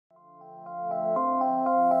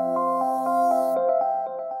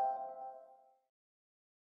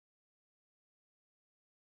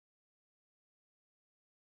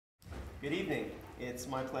Good evening. It's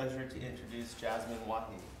my pleasure to introduce Jasmine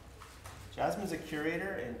Wahi. Jasmine's a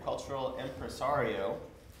curator and cultural impresario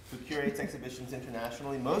who curates exhibitions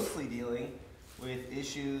internationally, mostly dealing with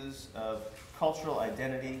issues of cultural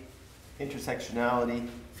identity, intersectionality,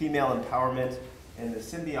 female empowerment, and the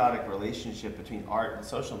symbiotic relationship between art and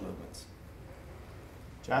social movements.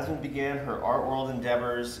 Jasmine began her art world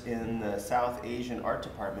endeavors in the South Asian art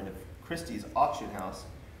department of Christie's auction house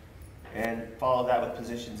and followed that with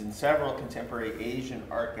positions in several contemporary Asian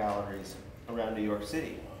art galleries around New York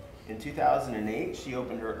City. In 2008, she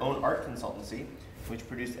opened her own art consultancy, which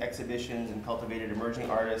produced exhibitions and cultivated emerging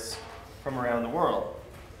artists from around the world.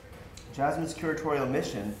 Jasmine's curatorial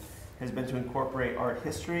mission has been to incorporate art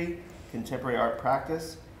history, contemporary art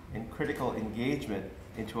practice, and critical engagement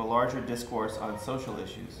into a larger discourse on social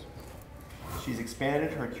issues. She's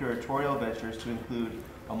expanded her curatorial ventures to include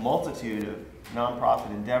a multitude of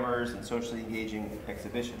nonprofit endeavors and socially engaging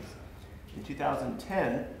exhibitions. In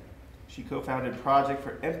 2010, she co-founded Project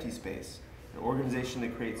for Empty Space, an organization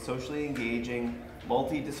that creates socially engaging,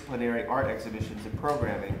 multidisciplinary art exhibitions and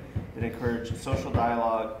programming that encourage social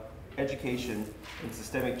dialogue, education, and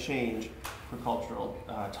systemic change for cultural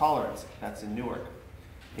tolerance. That's in Newark.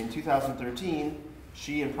 In 2013,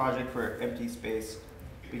 she and Project for Empty Space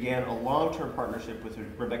began a long-term partnership with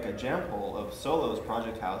Rebecca Jampol of Solo's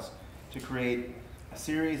Project House to create a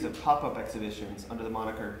series of pop-up exhibitions under the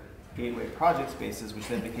moniker Gateway Project Spaces, which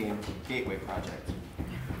then became Gateway Project.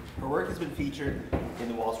 Her work has been featured in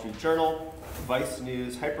the Wall Street Journal, Vice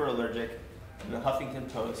News, Hyperallergic, and the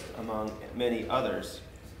Huffington Post, among many others.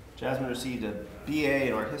 Jasmine received a BA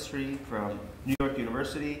in art history from New York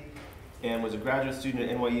University and was a graduate student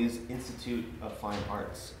at NYU's Institute of Fine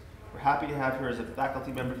Arts. We're happy to have her as a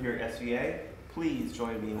faculty member here at SVA. Please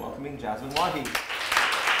join me in welcoming Jasmine Wahi.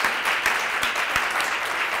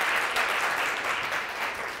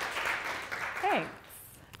 Thanks.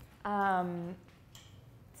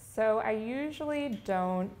 So I usually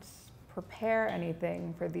don't prepare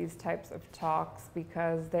anything for these types of talks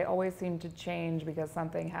because they always seem to change because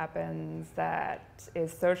something happens that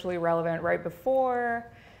is socially relevant right before,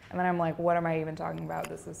 and then I'm like, what am I even talking about?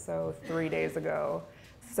 This is so 3 days ago.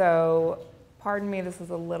 So pardon me, this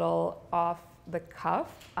is a little off the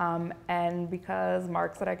cuff, and because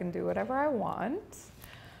Mark said I can do whatever I want,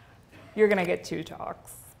 you're gonna get 2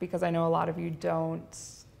 talks because I know a lot of you don't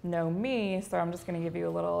know me, so I'm just gonna give you a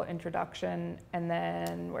little introduction and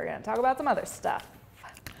then we're gonna talk about some other stuff.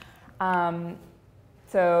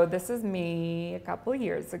 So this is me a couple of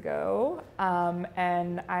years ago,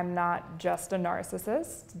 and I'm not just a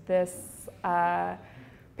narcissist. This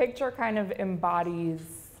picture kind of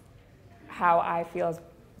embodies how I feel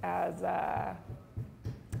as a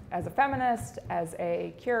feminist, as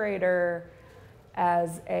a curator,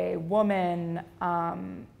 as a woman,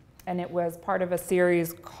 and it was part of a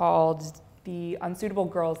series called the Unsuitable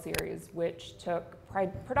Girls series, which took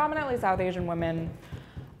predominantly South Asian women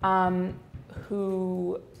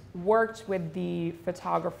who worked with the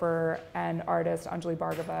photographer and artist Anjali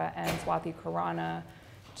Bhargava and Swati Khurana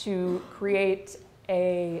to create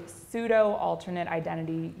a pseudo-alternate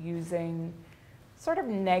identity using sort of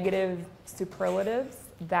negative superlatives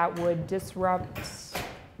that would disrupt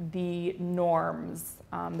the norms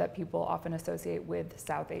that people often associate with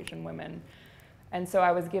South Asian women. And so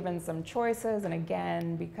I was given some choices, and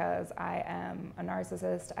again, because I am a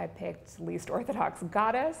narcissist, I picked least orthodox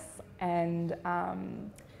goddess and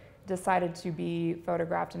decided to be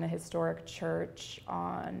photographed in a historic church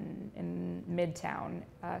in Midtown,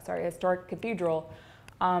 a historic cathedral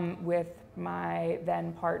with my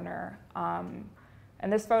then partner.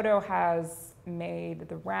 And this photo has made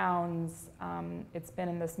the rounds. It's been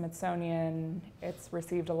in the Smithsonian. It's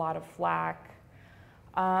received a lot of flack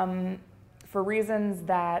for reasons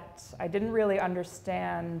that I didn't really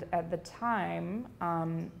understand at the time,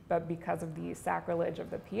 but because of the sacrilege of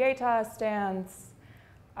the Pieta stance,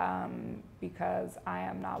 because I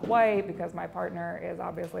am not white, because my partner is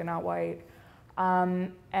obviously not white,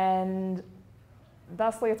 and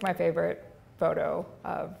thusly it's my favorite photo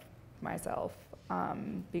of myself.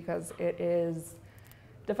 Because it is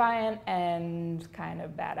defiant and kind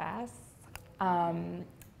of badass.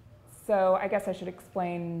 So I guess I should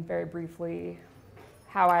explain very briefly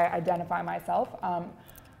how I identify myself.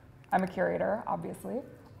 I'm a curator, obviously.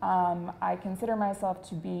 I consider myself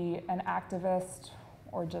to be an activist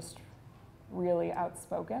or just really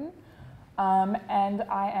outspoken. And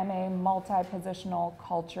I am a multi-positional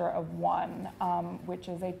culture of one, which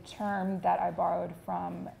is a term that I borrowed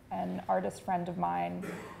from an artist friend of mine,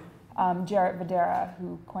 Jarrett Videra,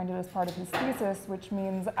 who coined it as part of his thesis, which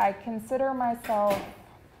means I consider myself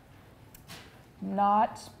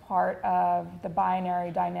not part of the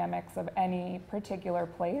binary dynamics of any particular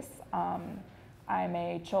place. I'm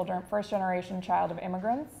a first-generation child of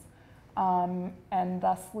immigrants, and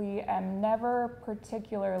thusly am never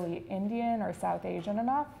particularly Indian or South Asian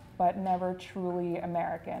enough, but never truly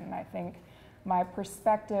American. I think my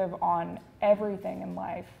perspective on everything in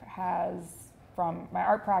life has, from my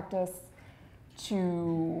art practice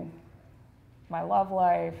to my love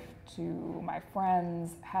life to my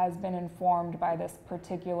friends, has been informed by this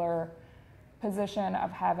particular position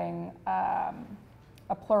of having a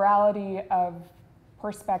plurality of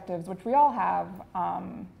perspectives, which we all have,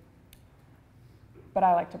 but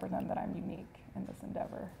I like to pretend that I'm unique in this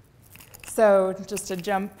endeavor. So just to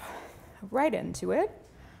jump right into it,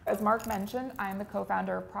 as Mark mentioned, I'm the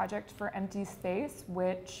co-founder of Project for Empty Space,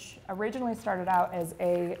 which originally started out as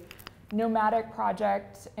a nomadic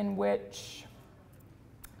project in which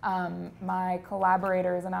my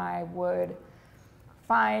collaborators and I would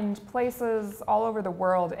find places all over the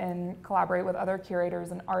world and collaborate with other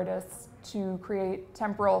curators and artists to create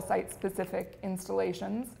temporal site-specific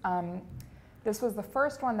installations. This was the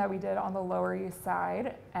first one that we did on the Lower East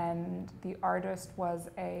Side, and the artist was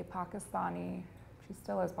a Pakistani, she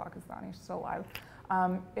still is Pakistani, she's still alive,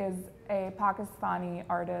 is a Pakistani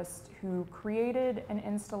artist who created an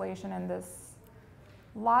installation in this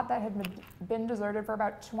lot that had been deserted for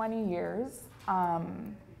about 20 years,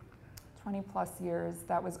 20 plus years,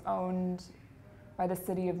 that was owned by the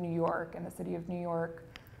city of New York, and the city of New York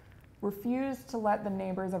refused to let the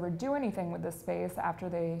neighbors ever do anything with this space after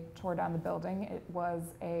they tore down the building. It was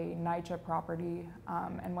a NYCHA property,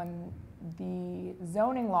 and when the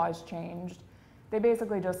zoning laws changed, they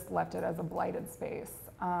basically just left it as a blighted space.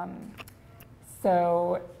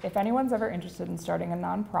 So if anyone's ever interested in starting a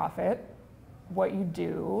nonprofit, what you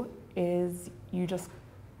do is you just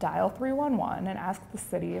dial 311 and ask the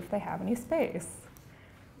city if they have any space.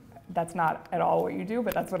 That's not at all what you do,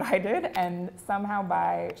 but that's what I did. And somehow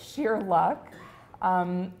by sheer luck,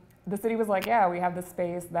 the city was like, yeah, we have this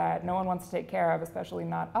space that no one wants to take care of, especially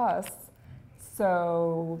not us.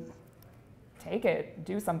 So take it,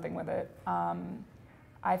 do something with it.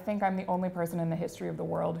 I think I'm the only person in the history of the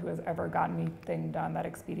world who has ever gotten anything done that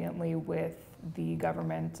expediently with the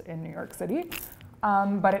government in New York City.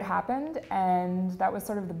 But it happened, and that was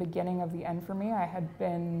sort of the beginning of the end for me. I had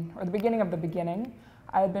been, or the beginning of the beginning,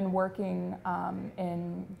 I had been working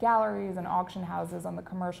in galleries and auction houses on the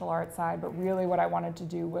commercial art side, but really what I wanted to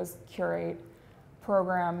do was curate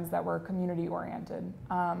programs that were community oriented.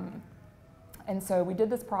 And so we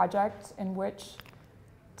did this project in which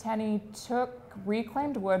Tenny took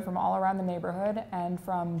reclaimed wood from all around the neighborhood and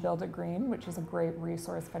from Build It Green, which is a great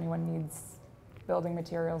resource if anyone needs building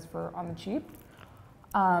materials for on the cheap.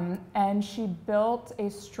 And she built a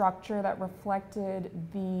structure that reflected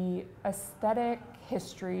the aesthetic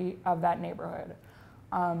history of that neighborhood.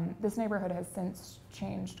 This neighborhood has since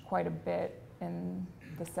changed quite a bit in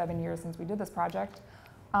the 7 years since we did this project,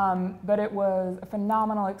 but it was a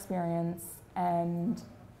phenomenal experience, and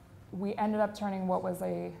we ended up turning what was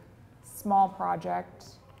a small project,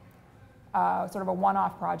 sort of a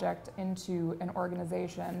one-off project, into an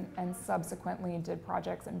organization, and subsequently did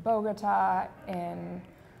projects in Bogota, in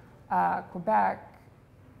Quebec,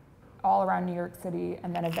 all around New York City,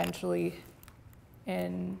 and then eventually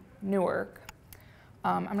in Newark.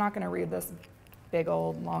 I'm not going to read this big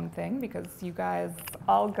old long thing because you guys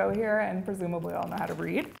all go here and presumably all know how to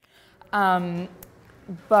read.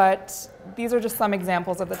 But these are just some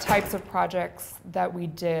examples of the types of projects that we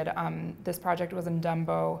did. This project was in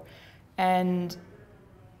Dumbo, and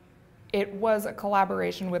it was a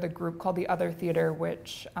collaboration with a group called the Other Theater,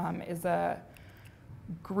 which is a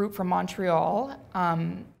group from Montreal.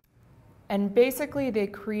 And basically they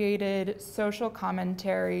created social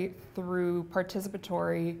commentary through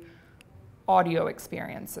participatory audio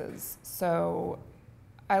experiences. So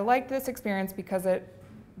I liked this experience because it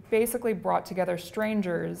basically brought together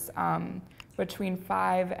strangers, between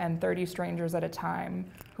 5 and 30 strangers at a time,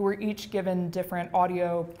 who were each given different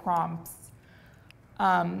audio prompts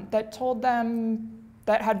that told them,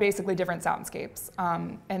 that had basically different soundscapes.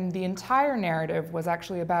 And the entire narrative was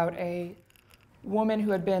actually about a woman who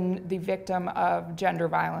had been the victim of gender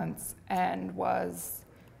violence and was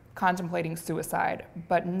contemplating suicide.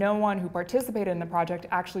 But no one who participated in the project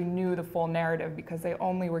actually knew the full narrative because they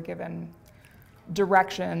only were given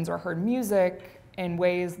directions or heard music in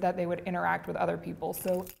ways that they would interact with other people.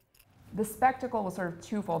 So the spectacle was sort of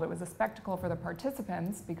twofold. It was a spectacle for the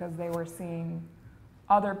participants because they were seeing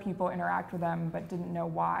other people interact with them but didn't know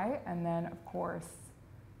why. And then, of course,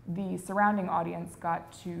 the surrounding audience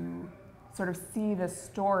got to sort of see this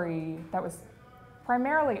story that was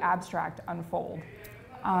primarily abstract unfold.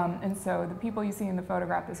 And so the people you see in the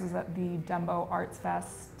photograph, this was at the Dumbo Arts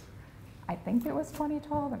Fest. I think it was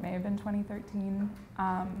 2012, it may have been 2013.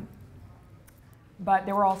 But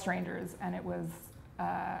they were all strangers, and it was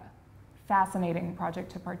a fascinating project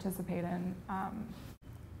to participate in.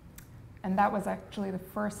 And that was actually the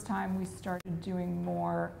first time we started doing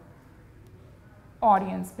more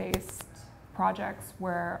audience-based projects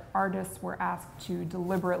where artists were asked to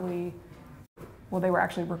deliberately, well, they were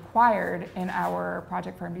actually required in our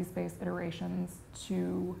Project for Empty Space iterations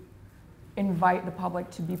to invite the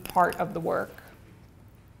public to be part of the work.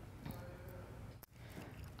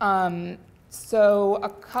 So a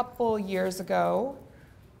couple years ago,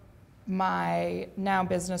 my now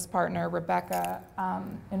business partner, Rebecca,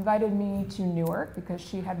 invited me to Newark because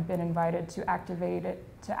she had been invited to activate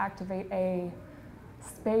a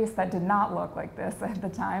space that did not look like this at the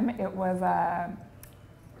time. It was a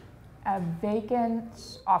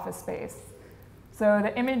vacant office space. So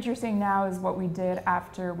the image you're seeing now is what we did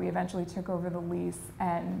after we eventually took over the lease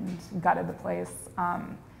and gutted the place.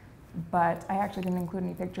 But I actually didn't include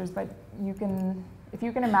any pictures, but if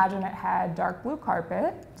you can imagine, it had dark blue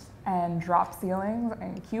carpet and drop ceilings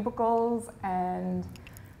and cubicles and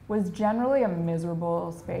was generally a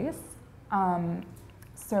miserable space.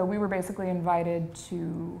 So we were basically invited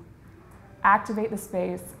to activate the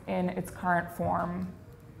space in its current form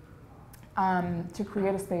to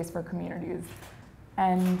create a space for communities.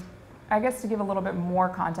 And I guess to give a little bit more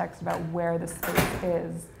context about where the space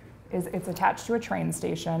is it's attached to a train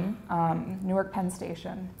station, Newark Penn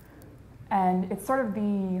Station. And it's sort of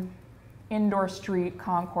the indoor street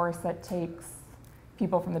concourse that takes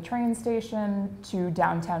people from the train station to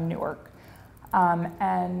downtown Newark.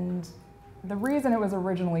 And the reason it was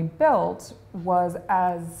originally built was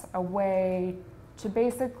as a way to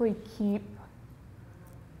basically keep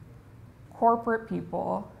corporate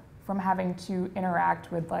people from having to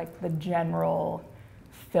interact with like the general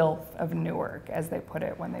filth of Newark, as they put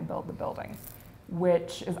it when they built the building,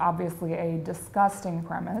 which is obviously a disgusting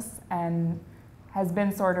premise and has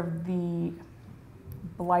been sort of the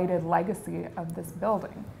blighted legacy of this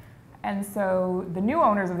building. And so the new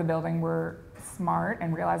owners of the building were smart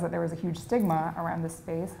and realized that there was a huge stigma around this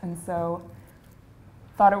space, and so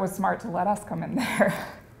thought it was smart to let us come in there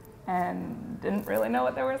and didn't really know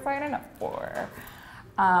what they were signing up for.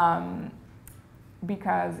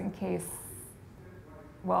 Because in case,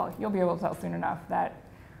 well, you'll be able to tell soon enough that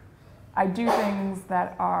I do things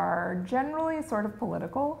that are generally sort of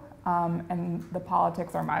political, and the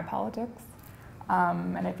politics are my politics.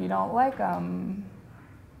 And if you don't like them,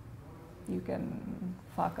 you can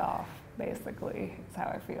fuck off, basically, is how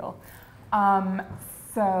I feel.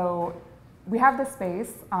 So we have this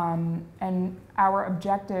space, and our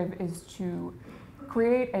objective is to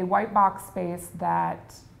create a white box space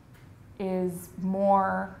that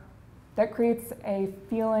creates a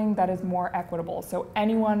feeling that is more equitable. So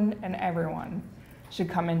anyone and everyone should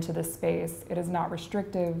come into this space. It is not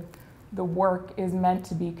restrictive. The work is meant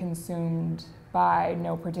to be consumed by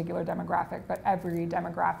no particular demographic, but every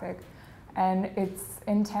demographic. And it's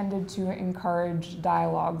intended to encourage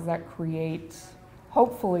dialogues that create,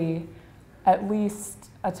 hopefully, at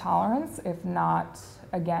least a tolerance, if not,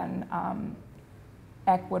 again,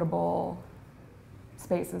 equitable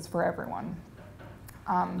spaces for everyone.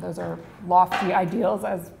 Those are lofty ideals,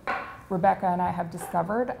 as Rebecca and I have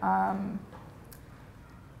discovered.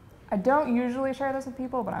 I don't usually share this with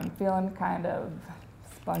people, but I'm feeling kind of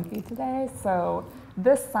spunky today. So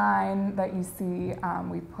this sign that you see,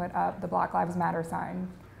 we put up, the Black Lives Matter sign,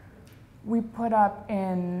 we put up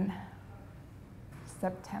in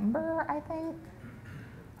September, I think.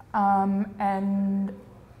 And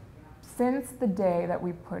since the day that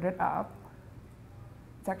we put it up,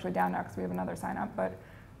 it's actually down now because we have another sign up, but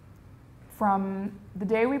from the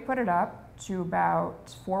day we put it up to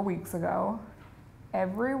about 4 weeks ago,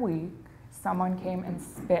 every week someone came and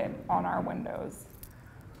spit on our windows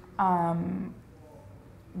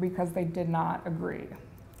because they did not agree.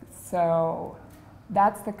 So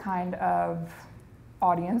that's the kind of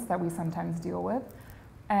audience that we sometimes deal with,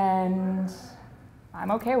 and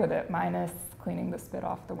I'm okay with it, minus cleaning the spit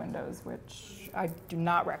off the windows, which I do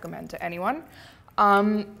not recommend to anyone.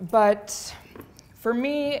 But for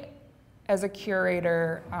me, as a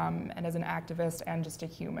curator and as an activist and just a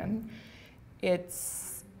human,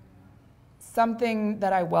 it's something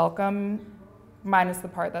that I welcome, minus the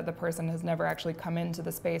part that the person has never actually come into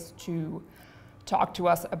the space to talk to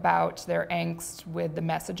us about their angst with the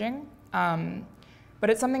messaging. But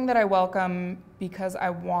it's something that I welcome because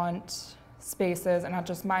I want spaces, and not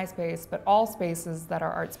just my space, but all spaces that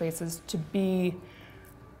are art spaces, to be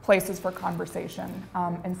places for conversation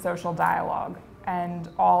and social dialogue, and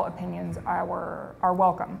all opinions are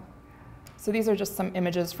welcome. So these are just some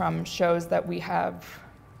images from shows that we have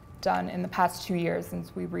done in the past 2 years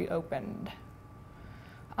since we reopened.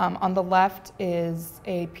 On the left is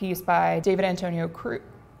a piece by David Antonio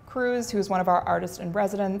Cruz, who's one of our artists in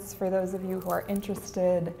residence. For those of you who are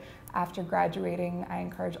interested after graduating, I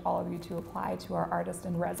encourage all of you to apply to our artist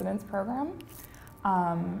in residence program.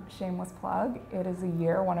 Shameless plug, it is a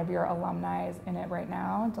year. One of your alumni is in it right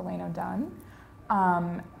now, Delano Dunn.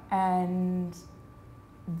 And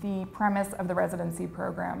the premise of the residency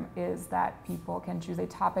program is that people can choose a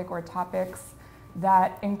topic or topics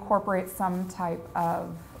that incorporate some type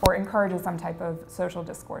of, or encourages some type of social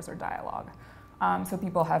discourse or dialogue. So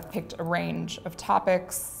people have picked a range of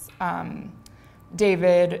topics.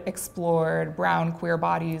 David explored brown queer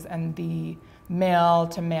bodies and the male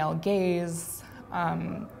to male gaze.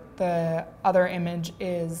 The other image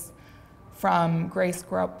is from Grace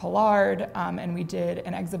Pollard, and we did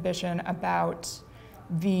an exhibition about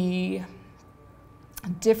the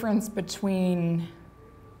difference between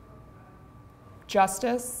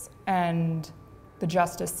justice and the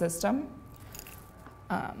justice system.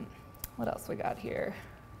 What else we got here?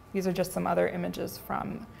 These are just some other images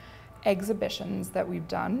from exhibitions that we've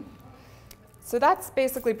done. So that's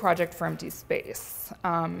basically Project for Empty Space.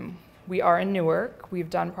 We are in Newark. We've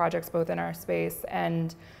done projects both in our space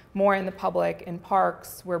and more in the public, in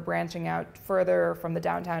parks. We're branching out further from the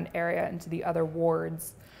downtown area into the other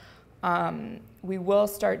wards. We will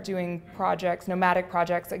start doing projects, nomadic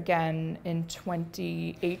projects again in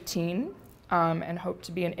 2018, and hope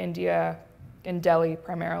to be in India, in Delhi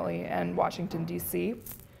primarily, and Washington, DC,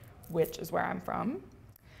 which is where I'm from.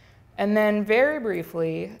 And then very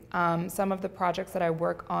briefly, some of the projects that I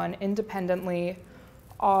work on independently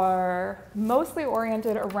are mostly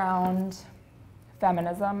oriented around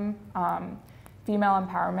feminism, female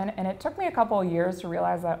empowerment, and it took me a couple of years to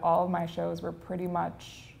realize that all of my shows were pretty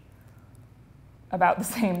much about the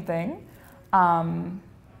same thing,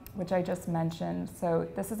 which I just mentioned. So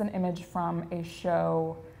this is an image from a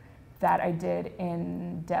show that I did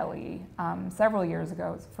in Delhi several years ago.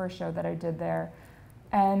 It was the first show that I did there.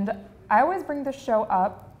 And I always bring this show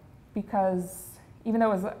up because even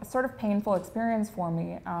though it was a sort of painful experience for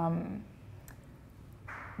me,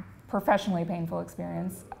 professionally painful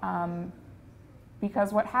experience,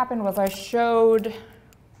 because what happened was I showed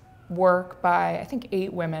work by, I think,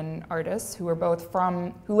 8 women artists who were both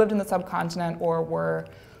who lived in the subcontinent or were,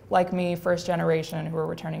 like me, first generation who were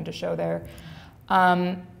returning to show there.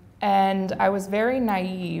 And I was very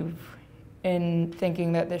naive in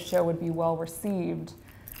thinking that this show would be well received,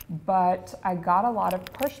 but I got a lot of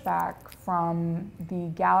pushback from the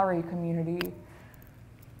gallery community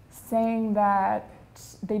saying that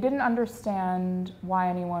they didn't understand why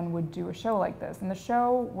anyone would do a show like this. And the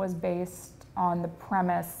show was based on the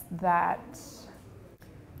premise that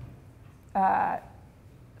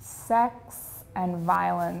sex and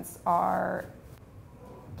violence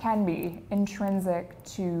can be intrinsic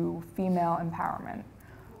to female empowerment.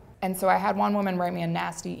 And so I had one woman write me a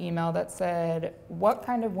nasty email that said, what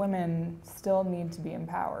kind of women still need to be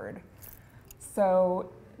empowered?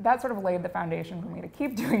 So that sort of laid the foundation for me to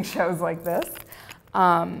keep doing shows like this.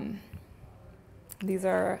 These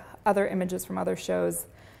are other images from other shows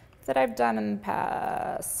that I've done in the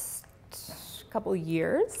past couple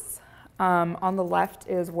years. On the left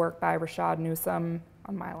is work by Rashad Newsom.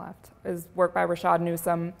 On my left is work by Rashad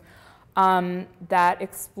Newsom that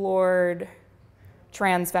explored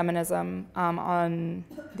trans feminism. On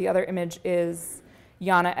the other image is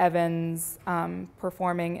Yana Evans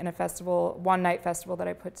performing in a festival, one-night festival that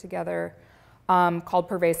I put together called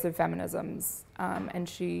Pervasive Feminisms. And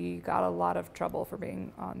she got a lot of trouble for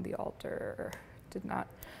being on the altar.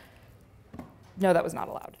 No, that was not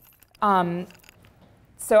allowed.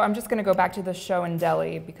 So I'm just gonna go back to the show in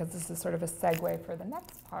Delhi because this is sort of a segue for the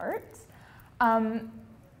next part.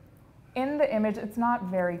 In the image, it's not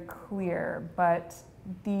very clear, but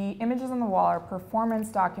the images on the wall are performance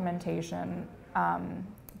documentation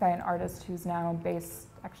by an artist who's now based,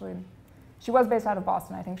 actually, she was based out of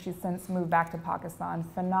Boston. I think she's since moved back to Pakistan.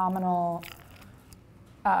 Phenomenal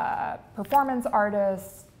performance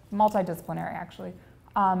artist, multidisciplinary actually.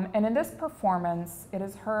 And in this performance, it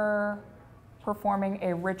is her performing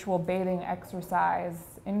a ritual bathing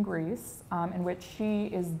exercise in Greece, in which she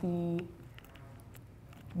is the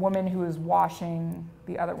woman who is washing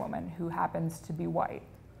the other woman, who happens to be white.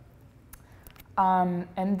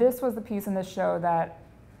 And this was the piece in this show that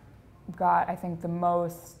got, I think, the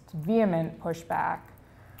most vehement pushback.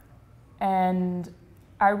 And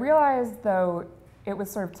I realized, though, it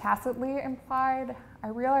was sort of tacitly implied I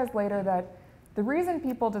realized later that the reason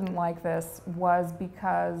people didn't like this was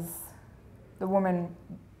because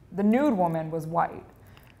the nude woman was white.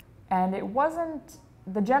 And it wasn't,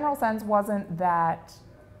 the general sense wasn't that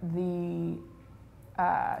the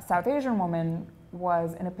South Asian woman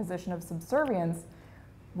was in a position of subservience,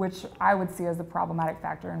 which I would see as a problematic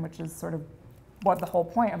factor and which is sort of what the whole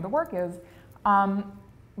point of the work is.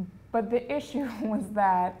 But the issue was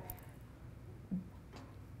that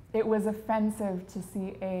it was offensive to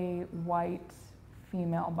see a white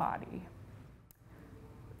female body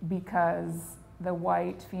because the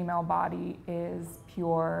white female body is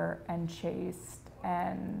pure and chaste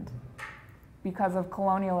and because of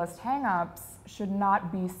colonialist hang-ups should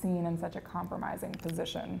not be seen in such a compromising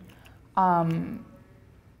position,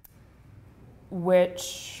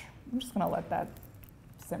 which I'm just gonna let that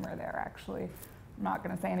simmer there actually. I'm not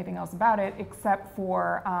gonna say anything else about it except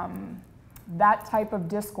for that type of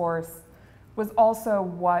discourse was also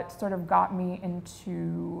what sort of got me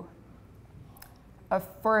into a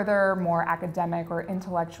further, more academic or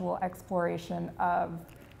intellectual exploration of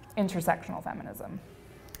intersectional feminism.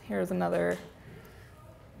 Here's another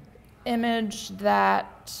image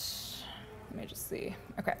that, let me just see,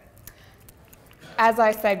 okay. As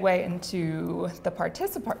I segue into the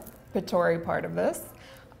participatory part of this,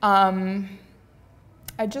 I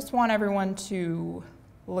just want everyone to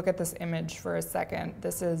look at this image for a second.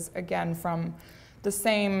 This is, again, from the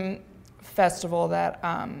same festival that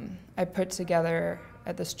I put together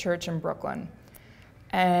at this church in Brooklyn.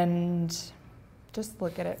 And just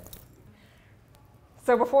look at it.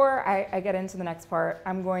 So before I get into the next part,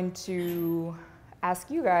 I'm going to ask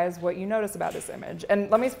you guys what you notice about this image. And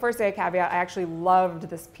let me first say a caveat, I actually loved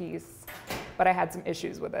this piece, but I had some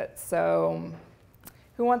issues with it. So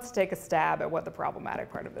who wants to take a stab at what the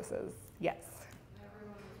problematic part of this is? Yes.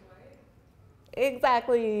 Everyone is white.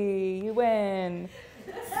 Exactly, you win.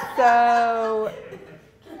 So,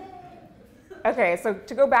 okay, so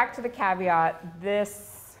to go back to the caveat,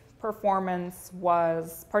 this performance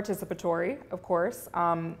was participatory, of course.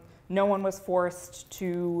 No one was forced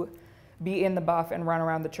to be in the buff and run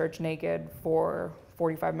around the church naked for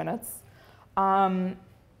 45 minutes. But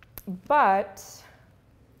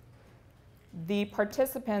the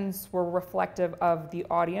participants were reflective of the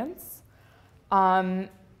audience. And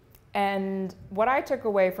what I took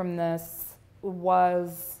away from this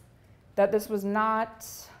was that this was not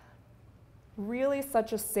really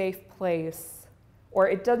such a safe place, or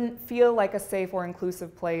it doesn't feel like a safe or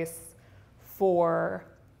inclusive place for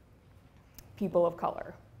people of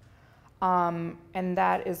color. And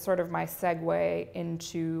that is sort of my segue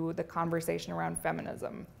into the conversation around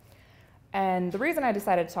feminism. And the reason I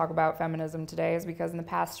decided to talk about feminism today is because in the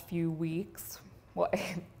past few weeks, well,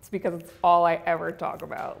 it's because it's all I ever talk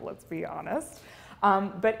about, let's be honest.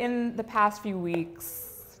 But in the past few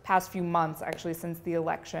weeks, past few months actually, since the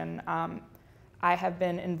election, I have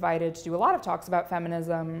been invited to do a lot of talks about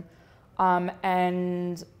feminism,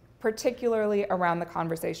 and particularly around the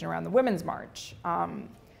conversation around the Women's March.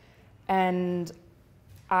 And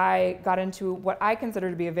I got into what I consider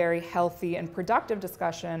to be a very healthy and productive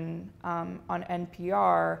discussion on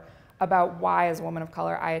NPR about why, as a woman of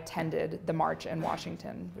color, I attended the march in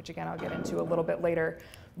Washington, which again I'll get into a little bit later.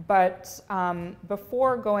 But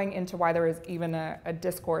before going into why there is even a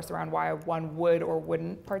discourse around why one would or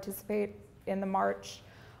wouldn't participate in the march,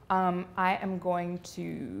 I am going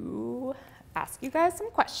to ask you guys some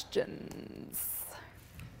questions.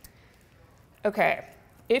 Okay,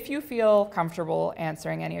 if you feel comfortable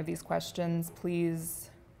answering any of these questions, please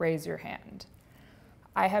raise your hand.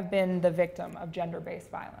 I have been the victim of gender-based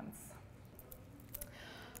violence.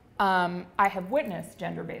 I have witnessed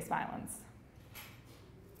gender-based violence.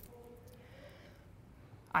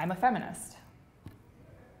 I'm a feminist.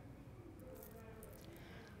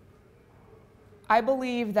 I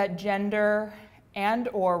believe that gender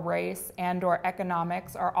and/or race and/or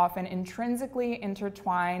economics are often intrinsically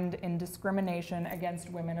intertwined in discrimination against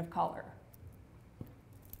women of color.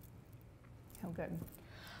 Oh, good.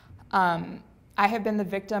 I have been the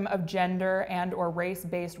victim of gender and/or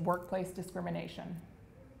race-based workplace discrimination.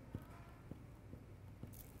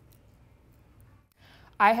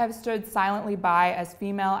 I have stood silently by as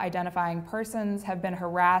female-identifying persons have been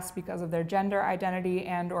harassed because of their gender identity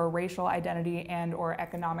and/or racial identity and/or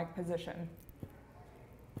economic position.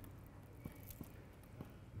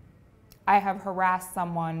 I have harassed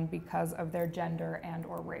someone because of their gender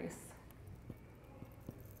and/or race.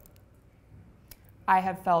 I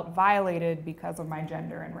have felt violated because of my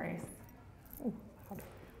gender and race. Ooh.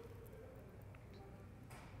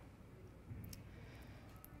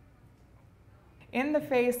 In the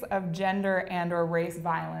face of gender and/or race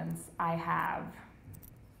violence, I have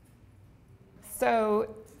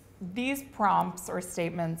So these prompts or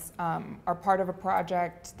statements are part of a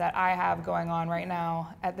project that I have going on right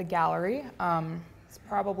now at the gallery. It's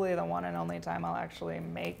probably the one and only time I'll actually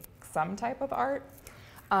make some type of art.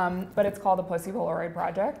 But it's called the Pussy Polaroid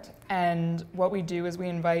Project. And what we do is we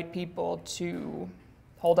invite people to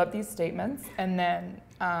hold up these statements and then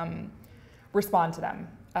respond to them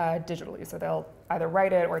digitally. So they'll either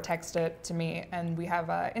write it or text it to me. And we have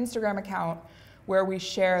an Instagram account where we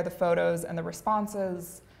share the photos and the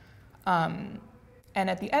responses. And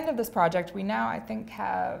at the end of this project, we now, I think,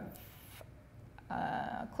 have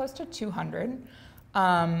close to 200.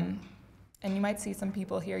 And you might see some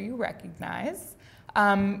people here you recognize.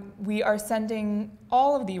 We are sending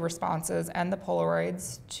all of the responses and the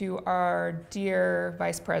Polaroids to our dear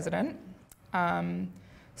Vice President,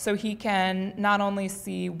 so he can not only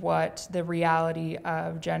see what the reality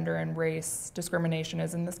of gender and race discrimination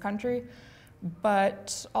is in this country,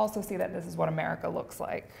 but also see that this is what America looks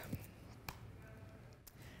like.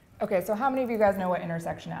 Okay, so how many of you guys know what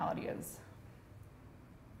intersectionality is?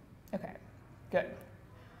 Okay, good.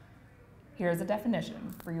 Here's a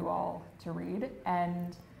definition for you all to read.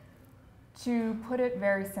 And to put it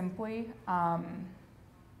very simply,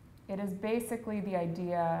 it is basically the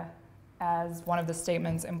idea, as one of the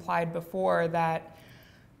statements implied before, that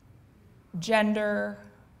gender,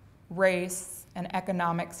 race, and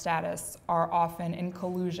economic status are often in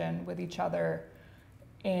collusion with each other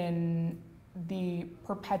in the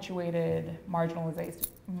perpetuated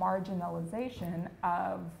marginalization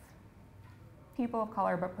of people of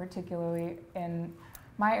color, but particularly in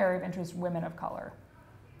my area of interest, women of color.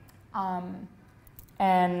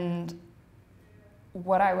 And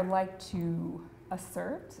what I would like to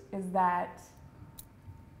assert is that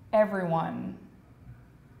everyone,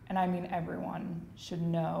 and I mean everyone, should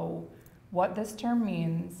know what this term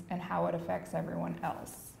means and how it affects everyone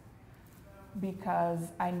else.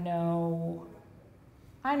 Because I know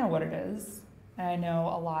what it is, and I know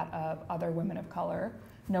a lot of other women of color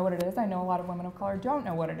know what it is. I know a lot of women of color don't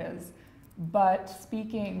know what it is. But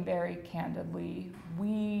speaking very candidly,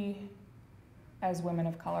 we as women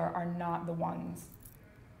of color are not the ones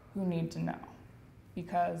who need to know,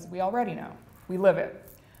 because we already know. We live it.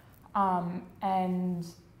 And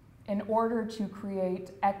in order to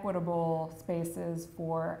create equitable spaces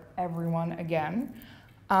for everyone again,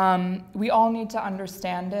 we all need to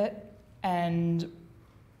understand it and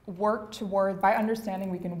work toward, by understanding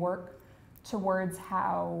we can work towards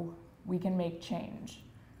how we can make change.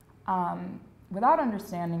 Without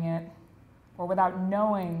understanding it, or without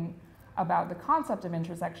knowing about the concept of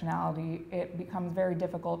intersectionality, it becomes very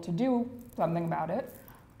difficult to do something about it,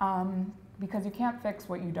 because you can't fix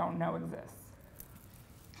what you don't know exists.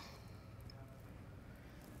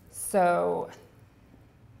 So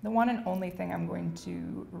the one and only thing I'm going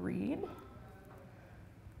to read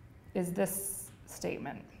is this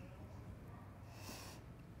statement.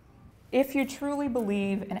 If you truly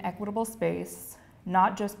believe in equitable space,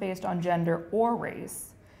 not just based on gender or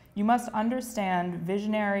race, you must understand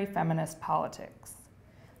visionary feminist politics.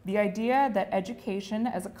 The idea that education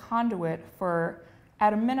as a conduit for,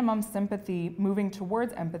 at a minimum, sympathy moving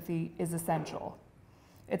towards empathy is essential.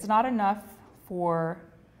 It's not enough for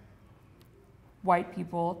white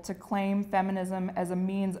people to claim feminism as a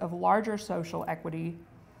means of larger social equality,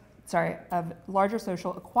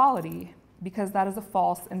 because that is a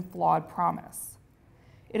false and flawed promise.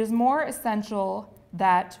 It is more essential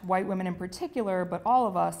that white women in particular, but all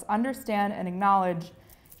of us, understand and acknowledge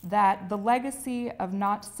that the legacy of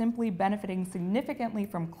not simply benefiting significantly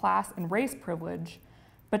from class and race privilege,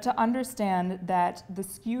 but to understand that the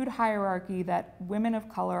skewed hierarchy that women of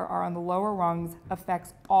color are on the lower rungs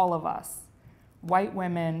affects all of us. White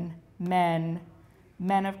women, men,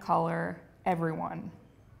 men of color, everyone.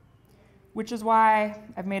 Which is why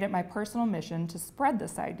I've made it my personal mission to spread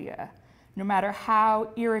this idea, no matter how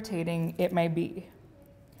irritating it may be.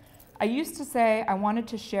 I used to say I wanted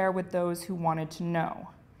to share with those who wanted to know,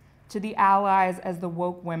 to the allies as the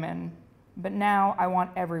woke women, but now I want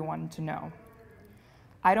everyone to know.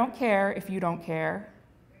 I don't care if you don't care.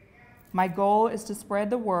 My goal is to spread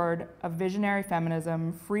the word of visionary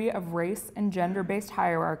feminism free of race and gender-based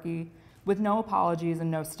hierarchy, with no apologies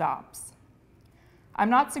and no stops. I'm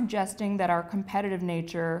not suggesting that our competitive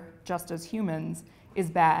nature, just as humans, is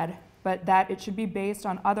bad, but that it should be based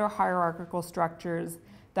on other hierarchical structures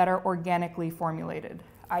that are organically formulated,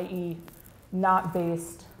 i.e., not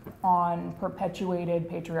based on perpetuated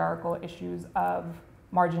patriarchal issues of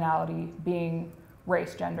marginality being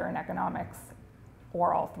race, gender, and economics,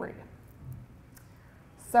 or all three.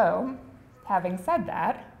 So, having said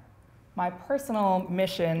that, my personal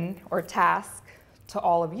mission or task to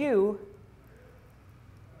all of you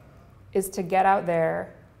is to get out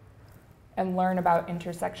there and learn about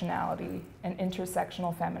intersectionality and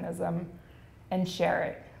intersectional feminism and share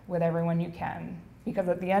it with everyone you can. Because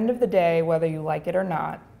at the end of the day, whether you like it or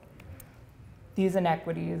not, these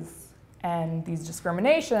inequities and these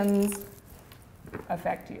discriminations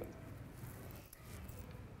affect you.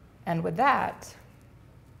 And with that,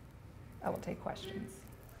 I will take questions.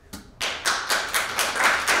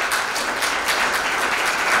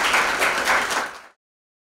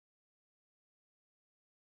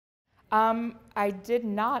 I did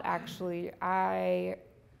not actually. I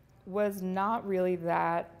was not really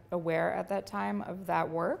that aware at that time of that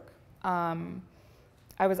work. I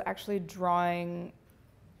was actually drawing,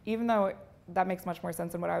 even though that makes much more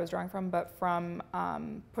sense than what I was drawing from, but from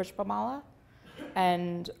Pushpamala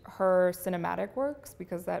and her cinematic works,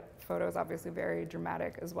 because that photo is obviously very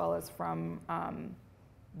dramatic, as well as from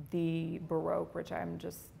the Baroque, which I'm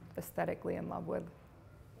just aesthetically in love with.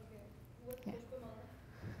 Okay. What's Yeah.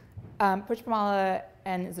 Pushpamala? Pushpamala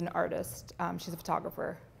and is an artist. She's a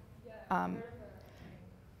photographer. Yeah, Um, heard of her.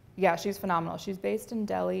 Yeah, she's phenomenal. She's based in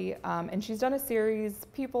Delhi, and she's done a series.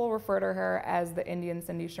 People refer to her as the Indian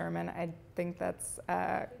Cindy Sherman. I think that's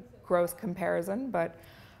a gross comparison, but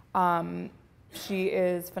she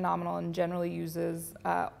is phenomenal and generally uses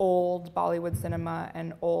old Bollywood cinema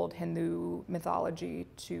and old Hindu mythology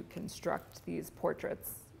to construct these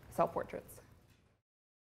portraits, self-portraits.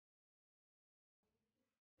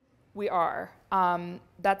 We are.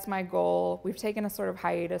 That's my goal. We've taken a sort of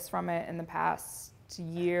hiatus from it in the past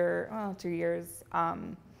year, 2 years,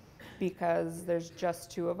 because there's just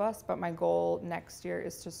two of us, but my goal next year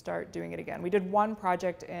is to start doing it again. We did one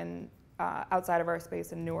project in outside of our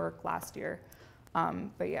space in Newark last year,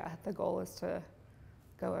 but yeah, the goal is to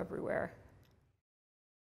go everywhere.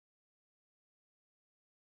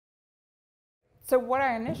 So what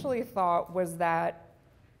I initially thought was that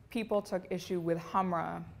people took issue with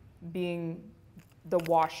Hamra being the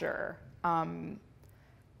washer,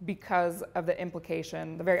 because of the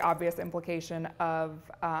implication, the very obvious implication of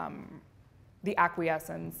the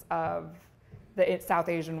acquiescence of the South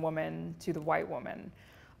Asian woman to the white woman.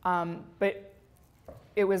 But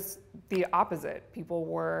it was the opposite. People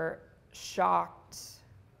were shocked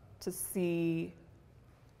to see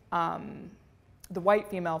the white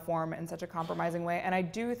female form in such a compromising way. And I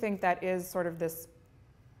do think that is sort of this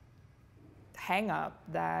hang up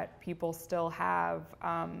that people still have.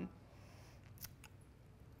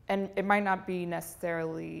 And it might not be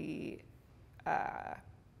necessarily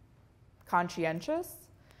conscientious,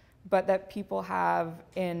 but that people have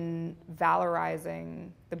in valorizing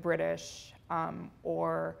the British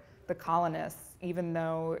or the colonists, even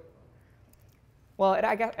though, well,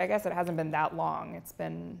 I guess it hasn't been that long. It's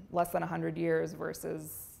been less than 100 years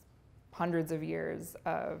versus hundreds of years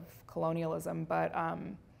of colonialism. But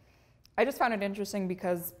I just found it interesting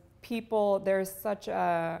because there's such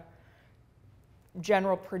a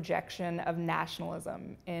general projection of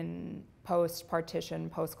nationalism in post-partition,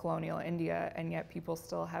 post-colonial India, and yet people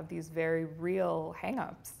still have these very real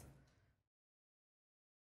hang-ups.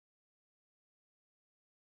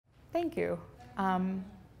 Thank you.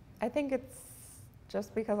 I think it's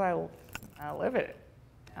just because I live it.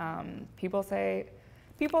 People say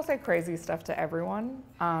crazy stuff to everyone.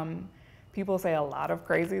 People say a lot of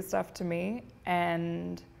crazy stuff to me,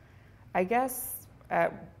 and I guess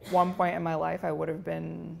at one point in my life, I would have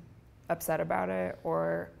been upset about it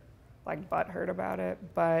or like butthurt about it.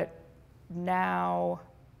 But now,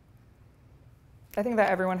 I think that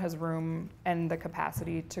everyone has room and the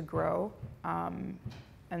capacity to grow.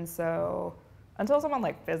 And so until someone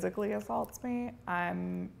like physically assaults me,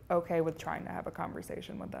 I'm okay with trying to have a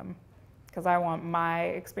conversation with them. Because I want my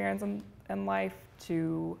experience in life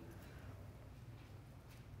to,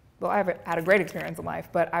 well, I've had a great experience in life,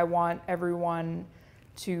 but I want everyone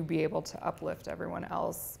to be able to uplift everyone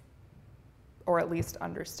else, or at least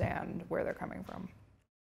understand where they're coming from.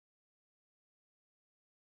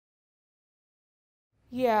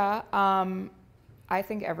 Yeah, I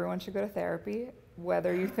think everyone should go to therapy,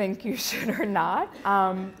 whether you think you should or not.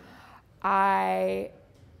 I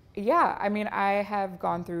mean, I have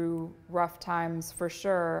gone through rough times for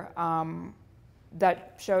sure.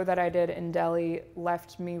 That show that I did in Delhi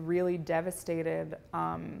left me really devastated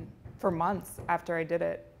for months after I did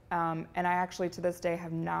it. And I actually, to this day,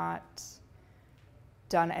 have not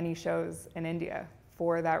done any shows in India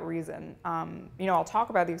for that reason. I'll talk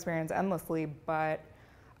about the experience endlessly, but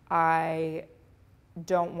I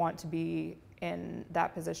don't want to be in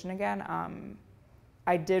that position again.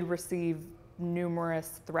 I did receive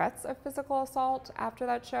numerous threats of physical assault after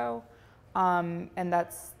that show, and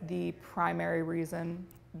that's the primary reason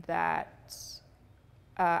that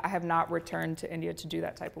I have not returned to India to do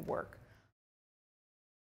that type of work.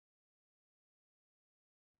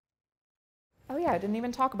 Oh yeah, I didn't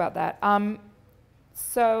even talk about that.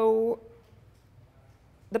 So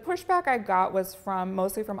the pushback I got was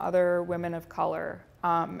mostly from other women of color.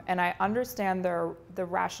 And I understand the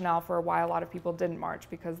rationale for why a lot of people didn't march,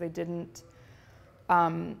 because they didn't,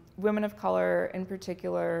 women of color in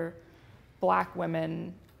particular, Black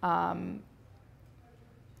women,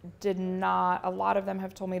 did not, a lot of them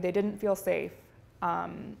have told me they didn't feel safe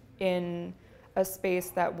in a space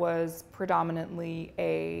that was predominantly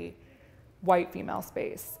a white female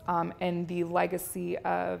space. And the legacy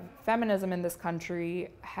of feminism in this country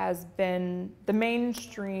has been the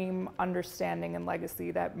mainstream understanding and legacy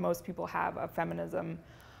that most people have of feminism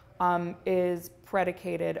is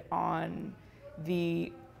predicated on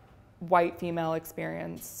the white female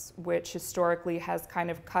experience, which historically has kind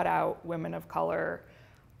of cut out women of color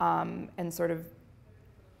and sort of,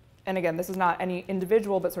 and again, this is not any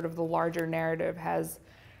individual, but sort of the larger narrative has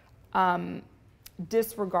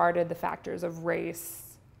disregarded the factors of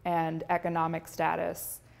race and economic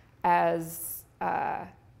status as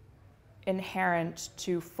inherent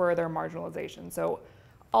to further marginalization. So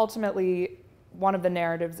ultimately, one of the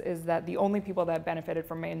narratives is that the only people that benefited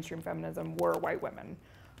from mainstream feminism were white women.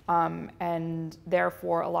 And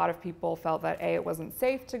therefore, a lot of people felt that A, it wasn't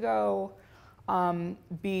safe to go,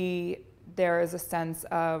 B, there is a sense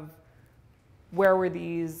of where were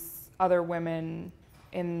these other women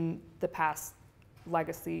in the past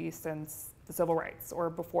legacy since the civil rights or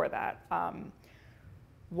before that?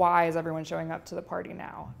 Why is everyone showing up to the party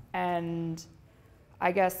now? And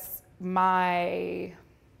I guess my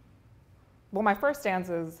first stance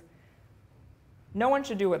is no one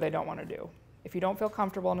should do what they don't want to do. If you don't feel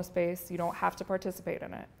comfortable in a space, you don't have to participate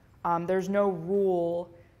in it. There's no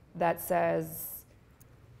rule that says,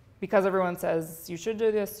 because everyone says you should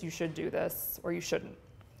do this, or you shouldn't.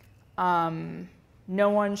 No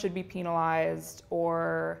one should be penalized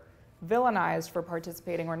or villainized for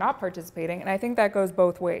participating or not participating, and I think that goes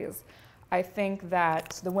both ways. I think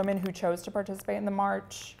that the women who chose to participate in the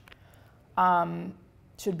march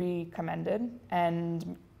should be commended,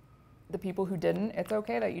 and the people who didn't, it's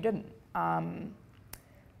okay that you didn't.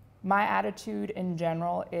 My attitude in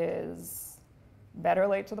general is better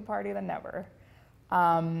late to the party than never,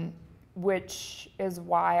 which is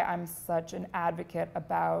why I'm such an advocate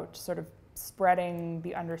about sort of spreading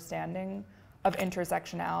the understanding of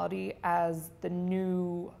intersectionality as the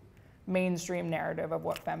new mainstream narrative of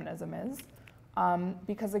what feminism is.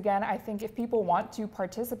 Because again, I think if people want to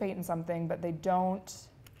participate in something, but they don't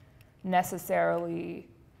necessarily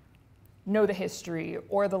know the history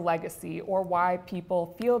or the legacy or why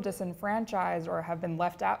people feel disenfranchised or have been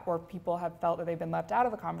left out, or people have felt that they've been left out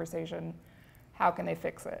of the conversation, how can they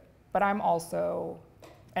fix it? But I'm also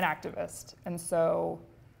an activist, and so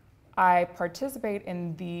I participate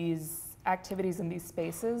in these activities in these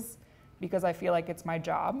spaces because I feel like it's my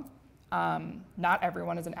job. Not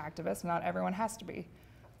everyone is an activist, not everyone has to be.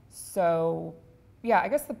 So yeah, I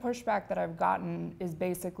guess the pushback that I've gotten is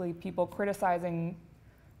basically people criticizing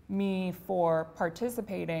me for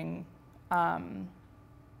participating, but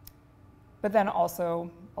then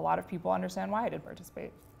also a lot of people understand why I did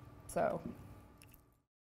participate, so.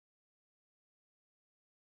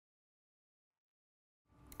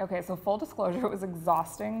 Okay, so full disclosure, it was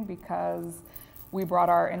exhausting because we brought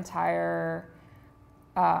our entire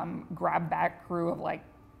grab bag crew of like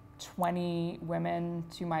 20 women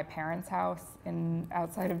to my parents' house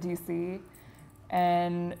outside of DC,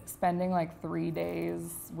 and spending like 3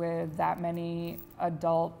 days with that many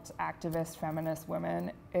adult activist feminist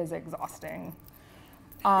women is exhausting.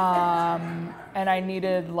 And I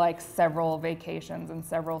needed like several vacations and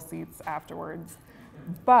several seats afterwards.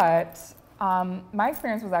 But my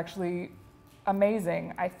experience was actually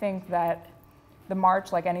amazing. I think that the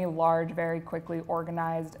march, like any large, very quickly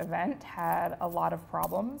organized event, had a lot of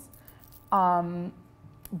problems,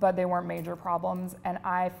 but they weren't major problems. And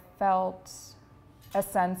I felt a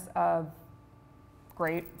sense of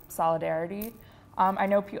great solidarity. I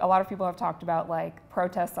know a lot of people have talked about like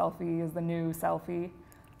protest selfie is the new selfie.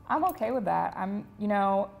 I'm okay with that. I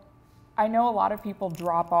know a lot of people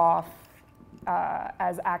drop off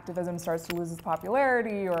as activism starts to lose its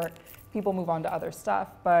popularity or people move on to other stuff,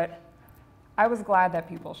 but I was glad that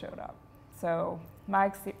people showed up. So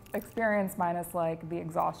my experience minus like the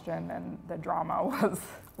exhaustion and the drama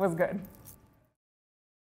was good.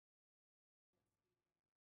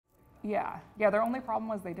 Yeah, their only problem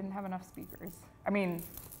was they didn't have enough speakers. I mean,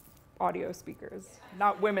 audio speakers,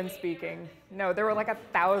 not women speaking. No, there were like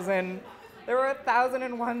 1,000. There were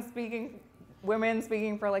 1,001 speaking women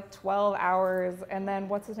speaking for like 12 hours, and then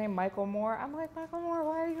what's his name, Michael Moore? I'm like, Michael Moore,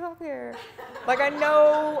 why are you up here? Like, I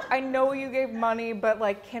know you gave money, but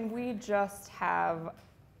like, can we just have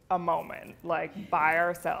a moment, like, by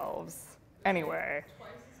ourselves? Anyway.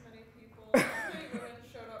 Twice as many people, women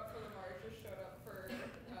showed up for the marches, showed up for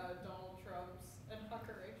Donald Trump's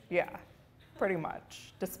inauguration. Yeah, pretty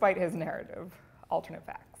much, despite his narrative, alternate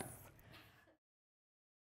facts.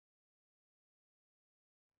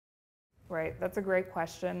 Right, that's a great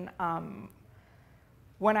question.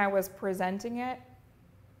 When I was presenting it,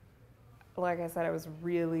 like I said, I was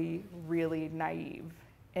really, really naive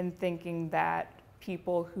in thinking that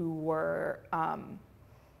people who were,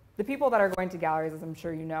 the people that are going to galleries, as I'm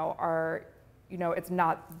sure you know, are, it's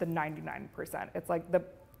not the 99%. It's like the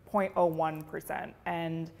 0.01%.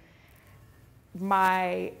 And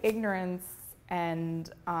my ignorance and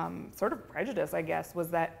sort of prejudice, I guess, was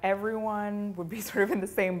that everyone would be sort of in the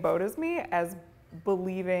same boat as me, as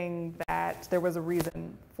believing that there was a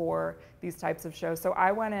reason for these types of shows. So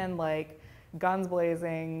I went in like guns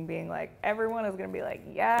blazing, being like, everyone is gonna be like,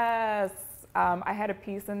 yes. I had a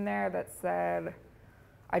piece in there that said,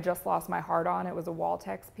 I just lost my heart on. It was a wall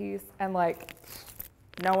text piece, and like,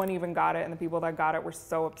 no one even got it, and the people that got it were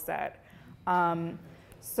so upset.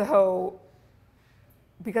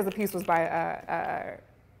 Because the piece was by a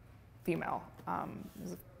female,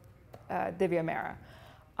 Divya Mehra.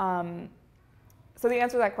 So the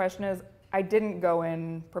answer to that question is, I didn't go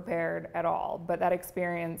in prepared at all, but that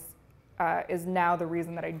experience is now the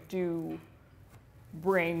reason that I do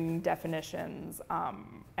bring definitions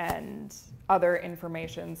and other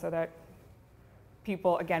information so that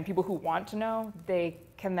people who want to know, they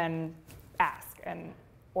can then ask,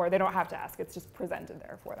 or they don't have to ask, it's just presented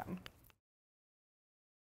there for them.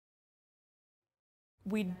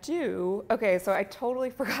 We do. Okay, so I totally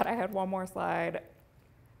forgot I had one more slide.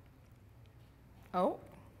 Oh,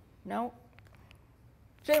 no.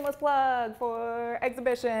 Shameless plug for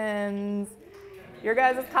exhibitions. Your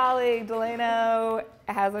guys' colleague, Delano,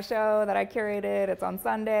 has a show that I curated. It's on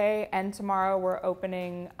Sunday, and tomorrow we're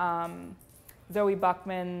opening Zoe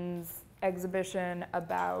Buckman's exhibition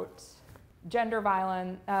about gender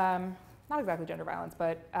violence, not exactly gender violence,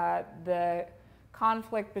 but the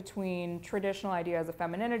conflict between traditional ideas of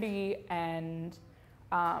femininity and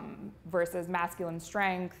versus masculine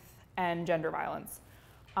strength and gender violence.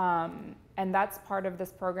 And that's part of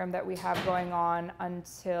this program that we have going on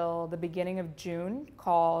until the beginning of June,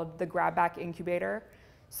 called the Grab Back Incubator.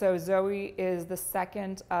 So Zoe is the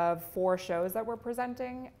second of 4 shows that we're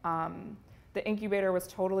presenting. The incubator was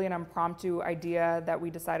totally an impromptu idea that we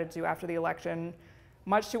decided to after the election.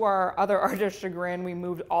 Much to our other artists' chagrin, we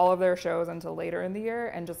moved all of their shows until later in the year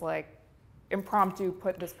and just like impromptu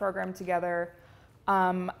put this program together,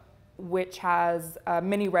 which has a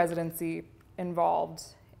mini residency involved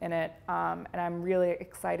in it. And I'm really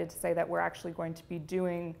excited to say that we're actually going to be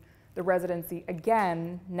doing the residency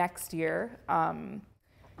again next year,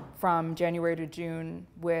 from January to June,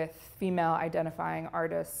 with female identifying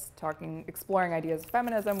artists exploring ideas of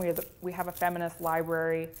feminism. We have a feminist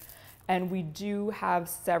library, and we do have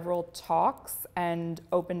several talks and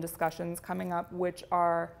open discussions coming up, which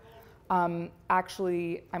are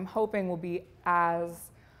actually, I'm hoping, will be as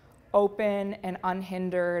open and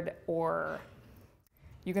unhindered, or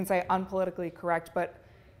you can say unpolitically correct, but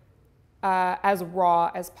as raw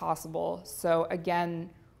as possible. So again,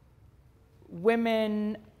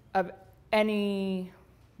 women of any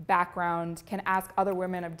background can ask other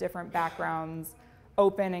women of different backgrounds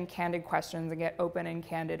open and candid questions and get open and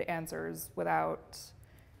candid answers without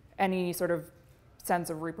any sort of sense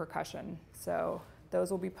of repercussion. So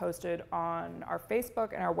those will be posted on our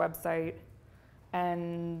Facebook and our website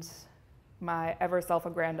and my ever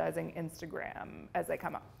self-aggrandizing Instagram as they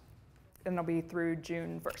come up. And they'll be through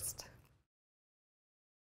June 1st.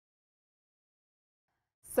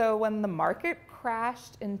 So when the market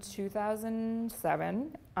crashed in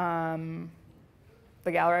 2007,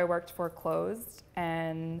 the gallery I worked for closed,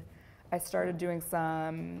 and I started doing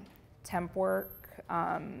some temp work,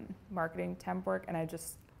 marketing temp work, and I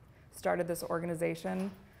just started this organization.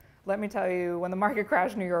 Let me tell you, when the market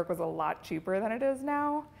crashed, New York was a lot cheaper than it is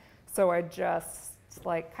now. So I just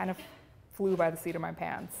like kind of flew by the seat of my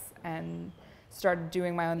pants and started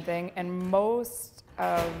doing my own thing. And most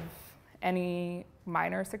of any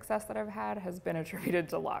minor success that I've had has been attributed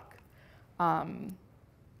to luck.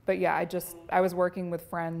 But yeah, I was working with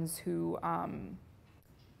friends who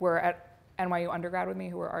were at NYU undergrad with me,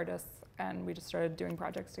 who were artists, and we just started doing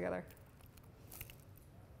projects together.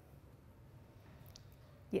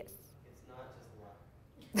 Yes. It's not just luck.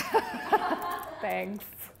 Thanks.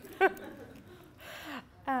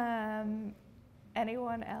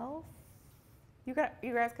 Anyone else? You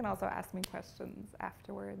guys can also ask me questions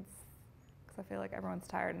afterwards, because I feel like everyone's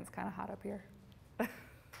tired and it's kind of hot up here.